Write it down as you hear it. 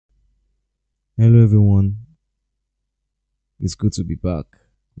Hello everyone, it's good to be back.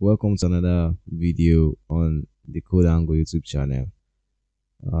 Welcome to another video on the Code Angle YouTube channel.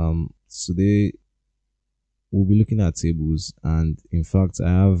 Today we'll be looking at tables, and in fact I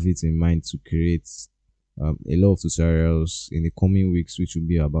have it in mind to create a lot of tutorials in the coming weeks which will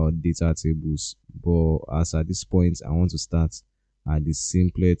be about data tables, but as at this point I want to start at the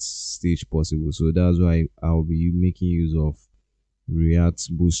simplest stage possible, so that's why I'll be making use of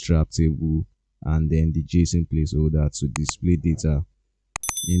React Bootstrap table and then the JSON placeholder to display data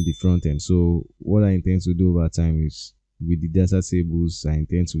in the front end. So what I intend to do over time is, with the data tables I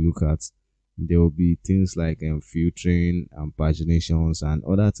intend to look at, there will be things like filtering and paginations and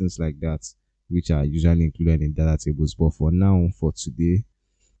other things like that, which are usually included in data tables. But for now, for today,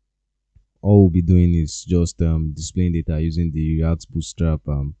 all we'll be doing is just displaying data using the React Bootstrap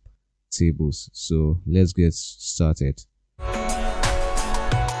tables. So let's get started.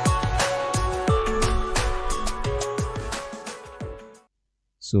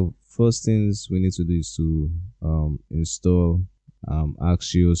 So first things we need to do is to install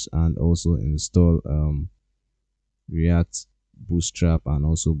Axios and also install React Bootstrap and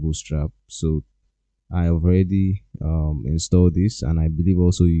also Bootstrap. So I have already installed this, and I believe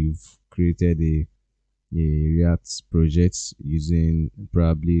also you've created a React project using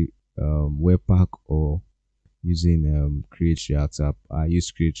probably Webpack or using Create React app. I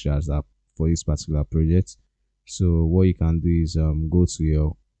use Create React app for this particular project. So what you can do is go to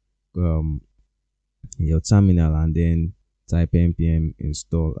your terminal and then type npm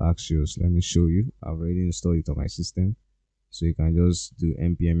install Axios. Let me show you. I've already installed it on my system, so you can just do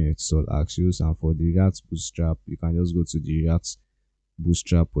npm install Axios. And for the React Bootstrap, you can just go to the React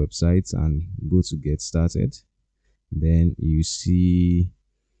Bootstrap website and go to get started. Then you see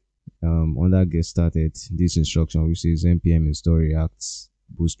under get started this instruction which says npm install React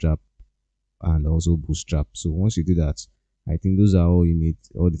Bootstrap and also Bootstrap. So once you do that, I think those are all you need,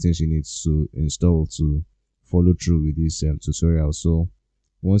 all the things you need to install to follow through with this tutorial. So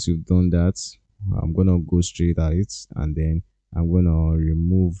once you've done that, I'm gonna go straight at it, and then I'm gonna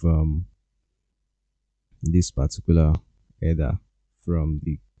remove this particular header from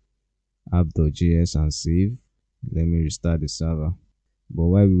the app.js and save. Let me restart the server. But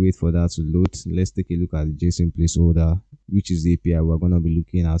while we wait for that to load, let's take a look at the JSON placeholder, which is the API we're gonna be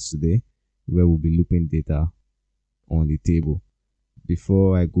looking at today, where we'll be looping data on the table.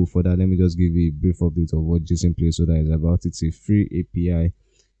 Before I go further, let me just give you a brief update of what JSON placeholder is about. It's a free API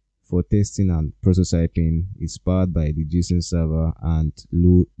for testing and prototyping. It's powered by the JSON server and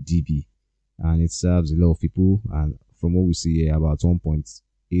LowDB, and it serves a lot of people, and from what we see here, about 1.8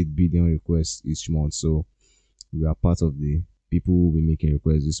 billion requests each month. So we are part of the people who will be making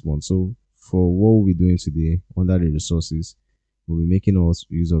requests this month. So for what we'll be doing today, under the resources, we'll be making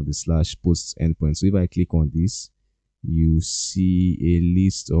use of the /posts endpoint. So if I click on this, you see a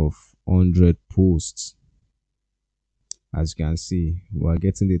list of 100 posts. As you can see, we are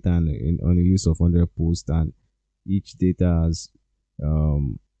getting data on a list of 100 posts, and each data has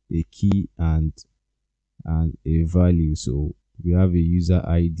a key and a value. So we have a user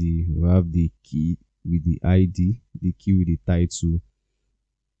ID, we have the key with the ID, the key with the title,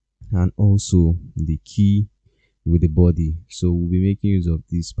 and also the key with the body. So we'll be making use of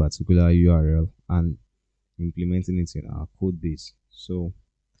this particular URL and implementing it in our code base. So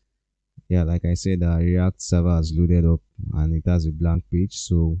yeah, like I said, our React server has loaded up and it has a blank page.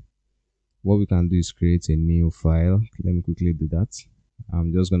 So what we can do is create a new file. Let me quickly do that.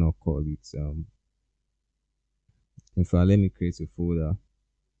 I'm just gonna call it in fact, let me create a folder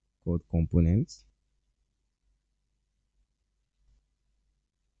called components,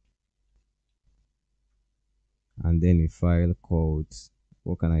 and then a file called,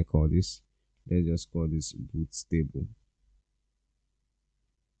 what can I call this? Let's just call this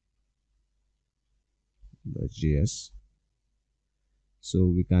bootstable.js. So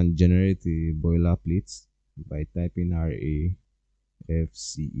we can generate a boilerplate by typing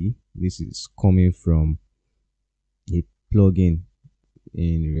RAFCE. This is coming from a plugin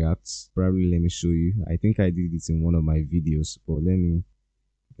in React. Probably let me show you. I think I did it in one of my videos, but let me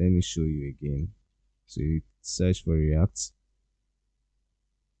show you again. So you search for React.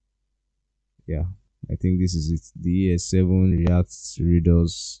 Yeah, I think this is it. The ES7 React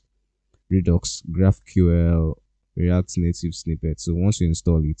Redux GraphQL React Native snippet. So once you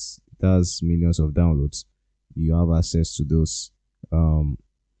install it, it has millions of downloads. You have access to those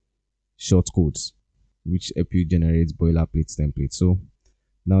shortcodes which help you generate boilerplate templates. So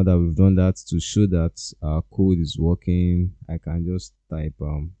now that we've done that, to show that our code is working, I can just type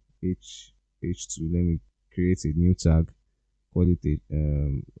h2. Let me create a new tag call it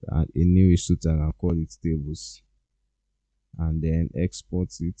a new issue tag and call it tables, and then export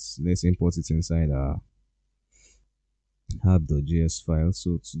it. Let's import it inside our app.js file.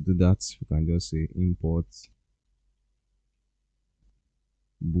 So to do that, we can just say import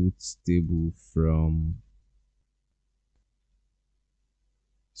boot table from.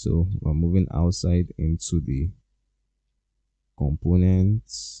 So we're moving outside into the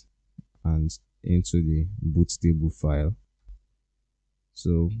components and into the boot table file.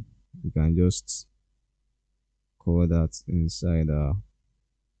 So we can just cover that inside our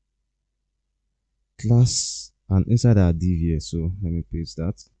class and inside our div here. So let me paste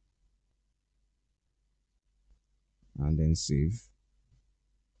that and then save.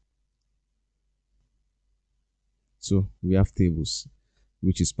 So we have tables,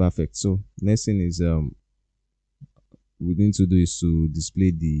 which is perfect. So next thing is we need to do is to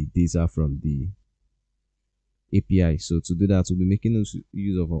display the data from the API. So to do that, we'll be making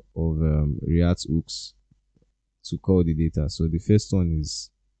use of React hooks to call the data. So the first one is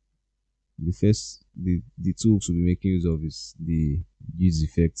the two hooks we'll be making use of is the use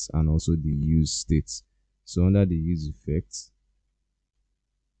effects and also the use states. So under the use effects,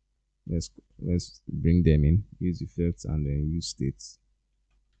 let's bring them in, use effects and then use states.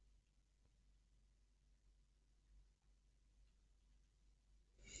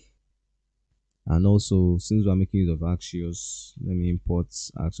 And also, since we're making use of Axios, let me import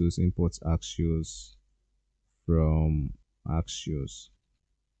Axios from Axios.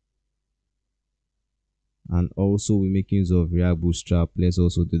 And also we're making use of React Bootstrap. Let's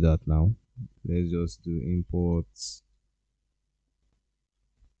also do that now. Let's just do import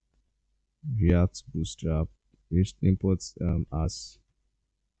React Bootstrap. Import as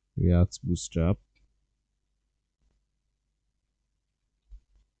React Bootstrap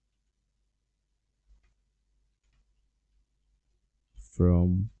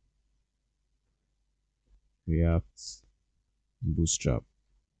from React Bootstrap.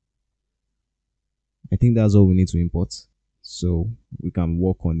 I think that's all we need to import, so we can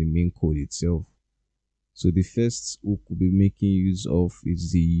work on the main code itself. So the first hook we'll be making use of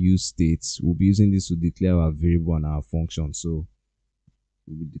is the use states. We'll be using this to declare our variable and our function. So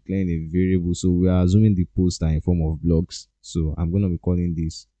we'll be declaring a variable. So we are assuming the posts are in form of blocks. So I'm going to be calling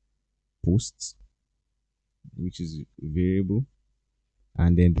this posts, which is a variable,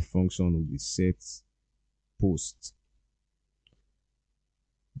 and then the function will be set post.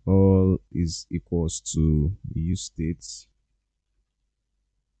 All is equals to use states,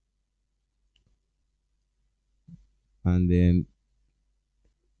 and then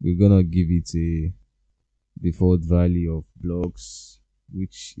we're gonna give it a default value of blocks,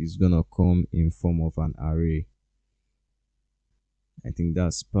 which is gonna come in form of an array. I think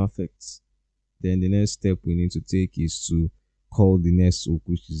that's perfect. Then the next step we need to take is to call the next hook,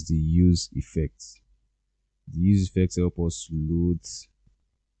 which is the use effect. The use effect help us to load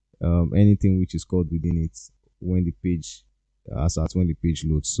anything which is called within it when the page when the page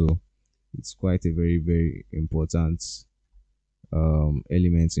loads. So it's quite a very important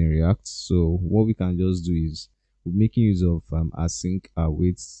element in React. So what we can just do is we're making use of async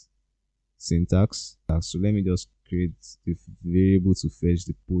await syntax. So let me just create the variable to fetch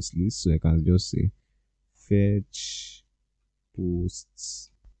the post list. So I can just say fetch posts.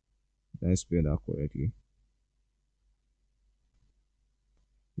 Let's spell that correctly.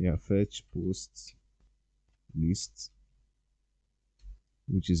 Yeah, fetch post list,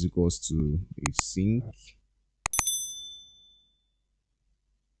 which is equals to a sync,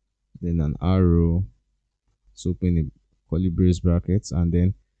 then an arrow, so open a curly brace brackets, and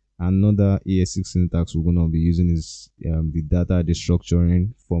then another ES6 syntax we're going to be using is the data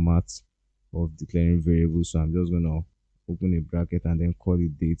destructuring format of declaring variables. So I'm just going to open a bracket and then call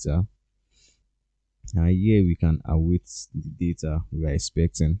it data, and here we can await the data we are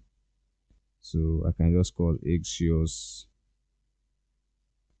expecting. So I can just call Axios,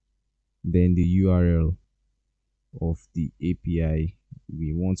 then the URL of the API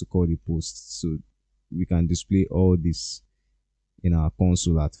we want to call the post. So we can display all this in our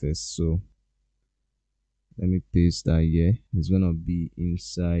console at first. So let me paste that here. It's gonna be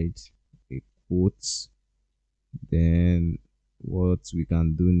inside a quote. Then what we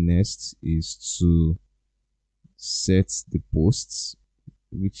can do next is to set the posts,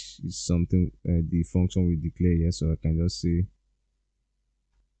 which is something the function we declare here. So I can just say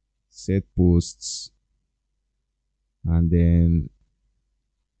set posts and then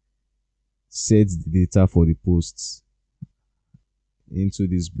set the data for the posts into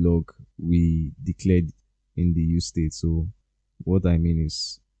this block we declared in the use state. So what I mean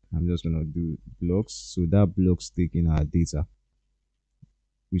is I'm just gonna do blocks, so that blocks taking our data.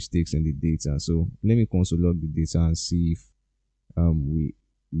 which takes in the data. So let me console log the data and see if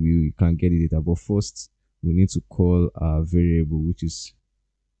we can get the data. But first we need to call our variable, which is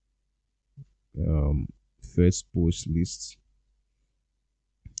first post list,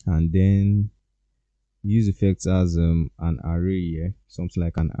 and then use effects as an array here, something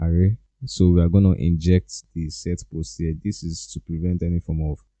like an array. So we are going to inject the set post here. This is to prevent any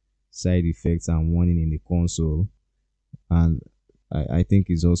form of side effects and warning in the console, and I think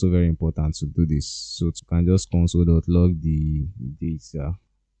it's also very important to do this. So you can just console.log the data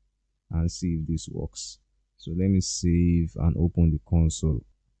and see if this works. So let me save and open the console.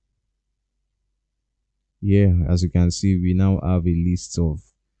 Yeah, as you can see, we now have a list of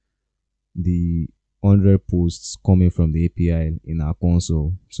the 100 posts coming from the API in our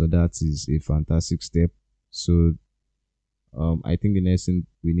console. So that is a fantastic step. So I think the next thing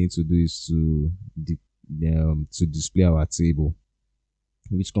we need to do is to display our table,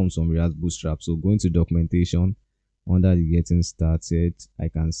 which comes from React Bootstrap. So going to documentation, under the getting started, I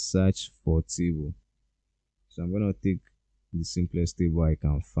can search for table. So I'm going to take the simplest table I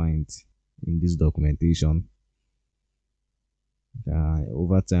can find in this documentation.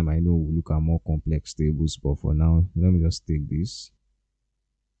 Over time, I know we'll look at more complex tables, but for now, let me just take this.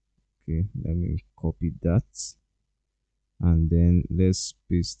 Okay, let me copy that, and then let's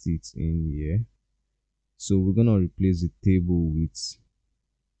paste it in here. So we're gonna replace the table with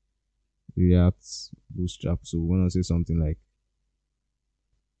React Bootstrap. So we're gonna say something like,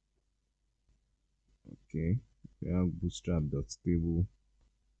 okay, React Bootstrap dot table,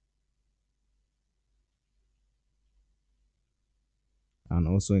 and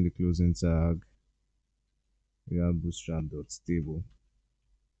also in the closing tag, React Bootstrap dot table.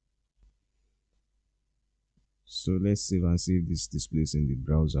 So let's save and see if this displays in the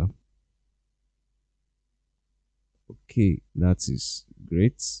browser. Okay, that is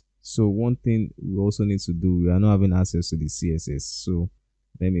great. So one thing we also need to do, we are not having access to the CSS. So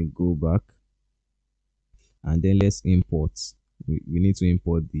let me go back, and then let's import. We need to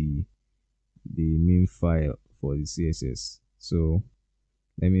import the main file for the CSS. So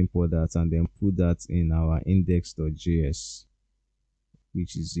let me import that and then put that in our index.js,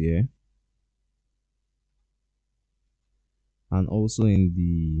 which is here. And also in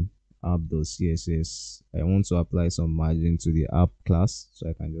the app.css, I want to apply some margin to the app class. So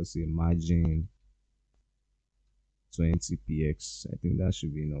I can just say margin 20px. I think that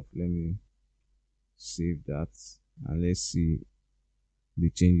should be enough. Let me save that, and let's see the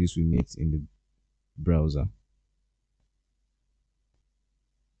changes we made in the browser.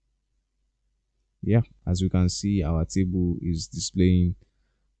 Yeah, as you can see, our table is displaying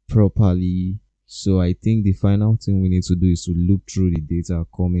properly. So I think the final thing we need to do is to loop through the data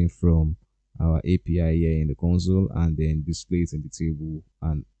coming from our API here in the console and then display it in the table,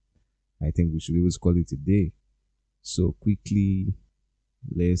 and I think we should be able to call it a day. So quickly,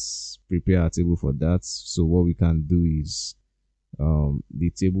 let's prepare our table for that. So what we can do is the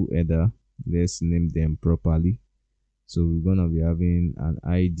table header, let's name them properly. So we're gonna be having an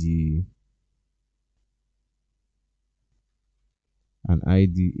ID,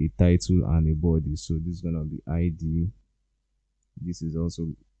 a title, and a body. So this is gonna be ID. This is also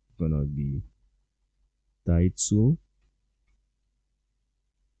gonna be title.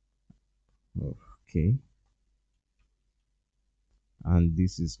 Okay, and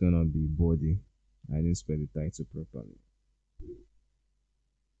this is gonna be body. I didn't spell the title properly.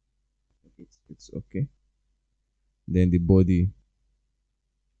 It's okay. Then the body,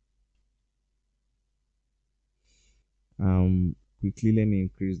 quickly let me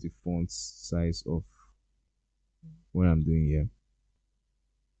increase the font size of what I'm doing here,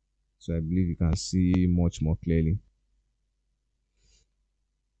 so I believe you can see much more clearly.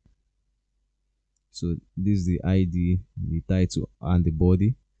 So this is the ID, the title, and the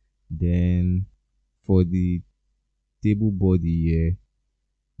body. Then for the table body here,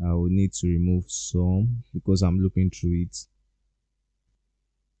 I will need to remove some because I'm looking through it.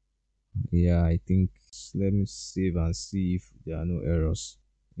 Yeah, I think, let me save and see if there are no errors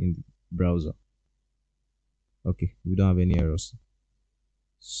in the browser. Okay, we don't have any errors.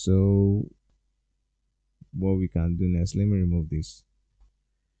 So what we can do next, let me remove this.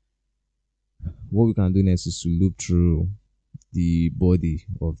 What we can do next is to loop through the body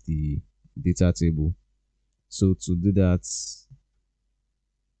of the data table. So to do that,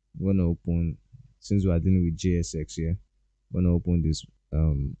 I'm going to open, since we are dealing with JSX here, I'm going to open this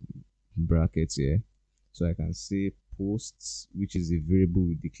bracket here. So I can say posts, which is a variable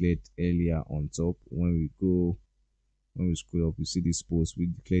we declared earlier on top. When we scroll up, you see this post, we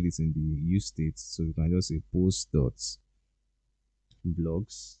declared it in the use state. So we can just say post dot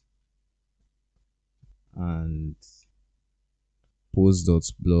blocks and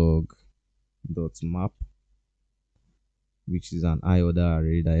post.blog.map, which is an I order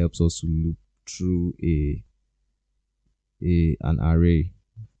array that helps us to loop through an array.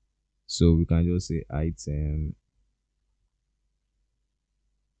 So we can just say item,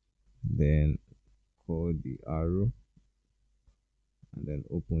 then call the arrow, and then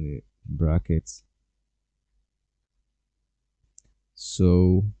open a bracket.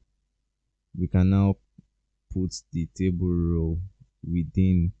 So we can now put the table row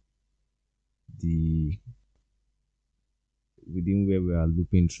within where we are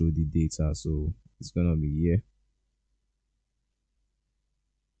looping through the data. So it's gonna be here.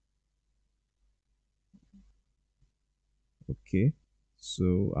 Okay,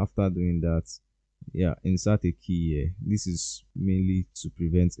 so after doing that, yeah, insert a key here. This is mainly to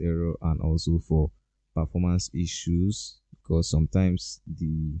prevent error and also for performance issues, because sometimes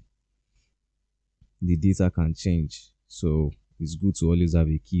the data can change, so it's good to always have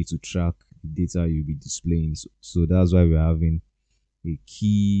a key to track the data you'll be displaying. So that's why we're having a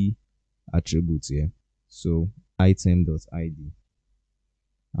key attribute here. So item.id,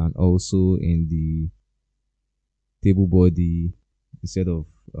 and also in the table body, instead of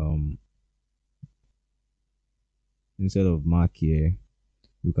mark here,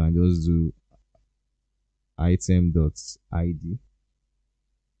 you can just do item.id.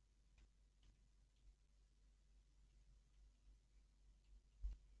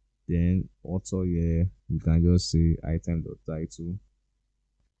 Then author here, you can just say item.title,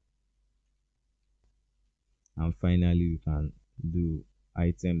 and finally you can do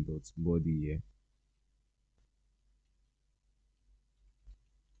item.body here.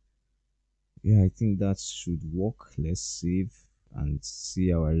 Yeah, I think that should work. Let's save and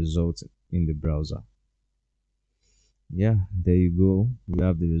see our result in the browser. Yeah, there you go. We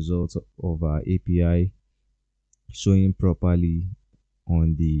have the result of our API showing properly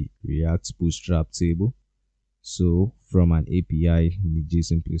on the React Bootstrap table. So from an API, the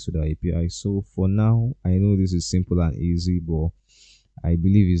JSON placeholder API. So for now, I know this is simple and easy, but I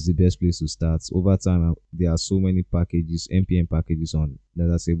believe it's the best place to start. Over time, there are so many packages, npm packages on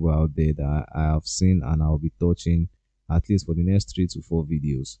data table out there that I have seen, and I'll be touching at least for the next 3 to 4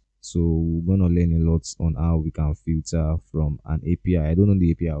 videos. So we're gonna learn a lot on how we can filter from an API. I don't know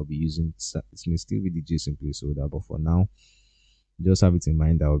the API I'll be using. It may still be the JSON placeholder, but for now, just have it in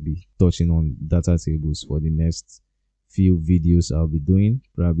mind that I'll be touching on data tables for the next few videos I'll be doing.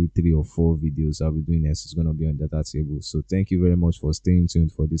 Probably 3 or 4 videos I'll be doing next is going to be on data tables. So thank you very much for staying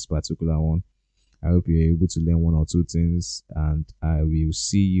tuned for this particular one. I hope you're able to learn 1 or 2 things, and I will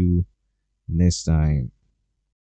see you next time.